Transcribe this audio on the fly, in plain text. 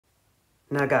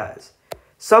Now, guys,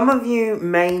 some of you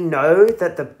may know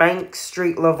that the Bank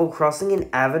Street level crossing in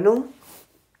Avenel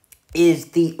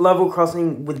is the level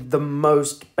crossing with the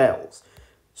most bells.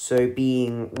 So,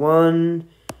 being 1,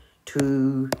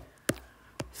 2,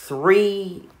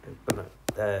 3...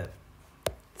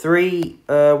 three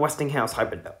Westinghouse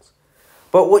hybrid bells.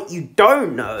 But what you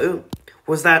don't know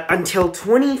was that until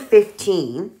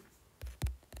 2015,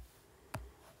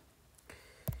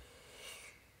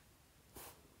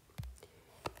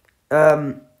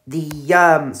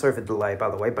 sorry for the delay, by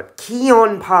the way, but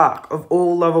Keon Park, of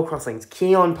all level crossings,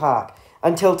 Keon Park,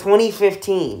 until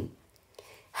 2015,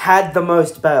 had the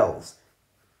most bells.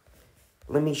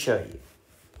 Let me show you.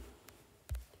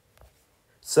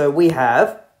 So we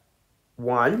have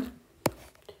 1,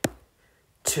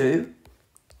 2,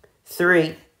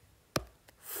 3,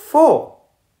 4.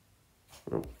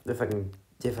 If I can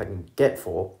get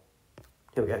 4.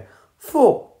 Here we go.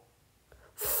 4.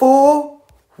 4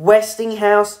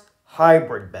 Westinghouse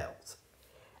hybrid bells.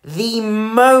 The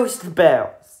most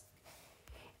bells.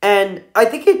 And I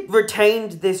think it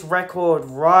retained this record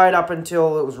right up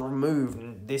until it was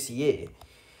removed this year.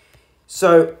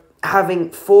 So, having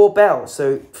 4 bells,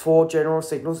 so 4 General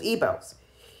Signals E-bells.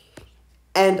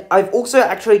 And I've also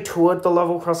actually toured the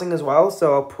level crossing as well,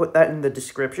 so I'll put that in the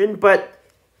description. But,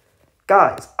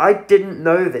 guys, I didn't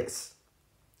know this.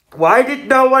 Why did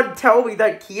no one tell me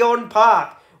that Keon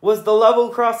Park was the level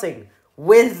crossing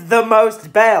with the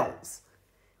most bells?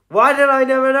 Why did I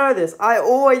never know this? I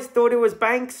always thought it was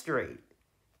Bank Street.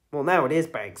 Well, now it is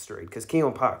Bank Street, because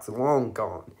Keon Park's long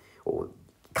gone. Or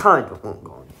kind of long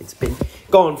gone. It's been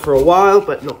gone for a while,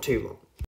 but not too long.